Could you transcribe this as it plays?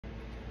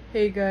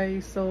Hey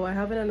guys, so I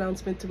have an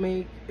announcement to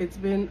make. It's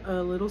been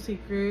a little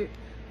secret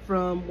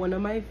from one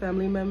of my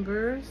family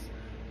members.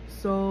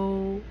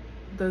 So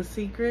the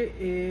secret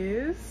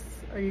is,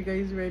 are you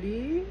guys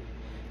ready?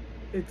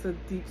 It's a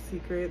deep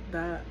secret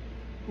that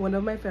one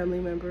of my family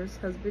members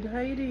has been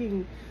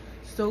hiding.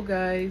 So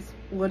guys,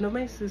 one of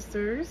my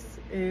sisters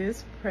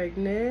is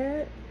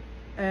pregnant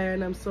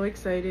and I'm so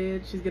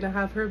excited. She's gonna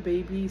have her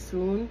baby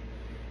soon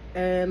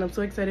and I'm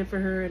so excited for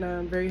her and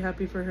I'm very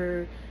happy for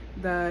her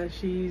that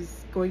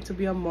she's going to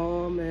be a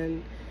mom.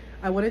 And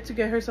I wanted to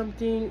get her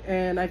something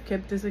and I've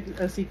kept this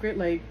a secret.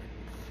 Like,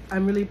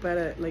 I'm really bad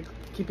at like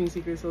keeping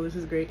secrets, so this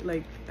is great.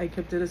 Like, I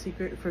kept it a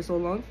secret for so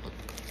long.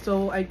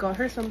 So I got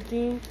her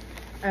something,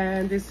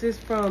 and this is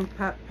from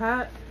Pat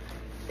Pat.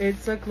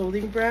 It's a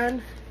clothing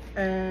brand,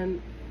 and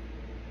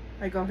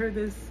I got her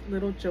this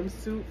little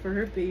jumpsuit for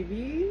her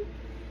baby,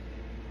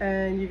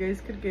 and you guys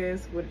could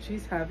guess what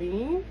she's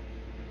having.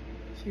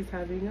 She's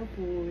having a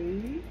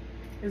boy.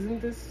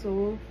 Isn't this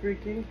so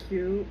freaking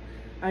cute?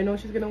 I know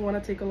she's gonna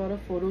want to take a lot of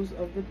photos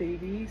of the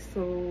baby,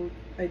 so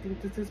I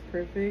think this is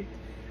perfect.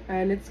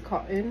 And it's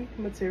cotton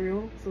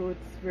material, so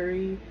it's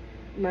very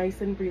nice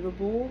and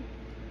breathable.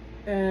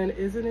 And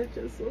isn't it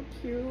just so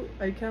cute?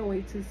 I can't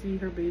wait to see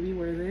her baby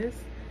wear this.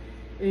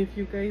 If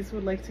you guys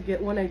would like to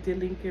get one, I did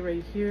link it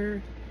right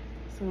here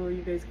so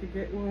you guys could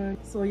get one.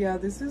 So yeah,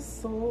 this is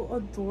so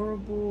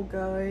adorable,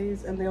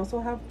 guys. And they also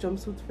have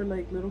jumpsuits for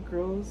like little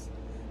girls.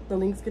 The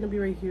link's gonna be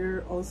right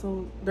here.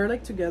 Also, they're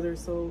like together,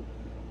 so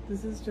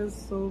this is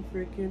just so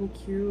freaking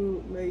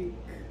cute. Like,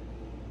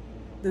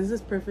 this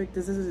is perfect.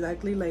 This is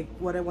exactly like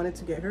what I wanted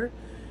to get her.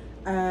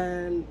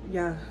 And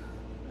yeah,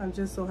 I'm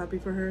just so happy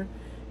for her,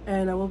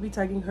 and I will be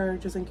tagging her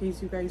just in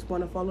case you guys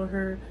want to follow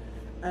her.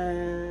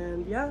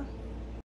 And yeah,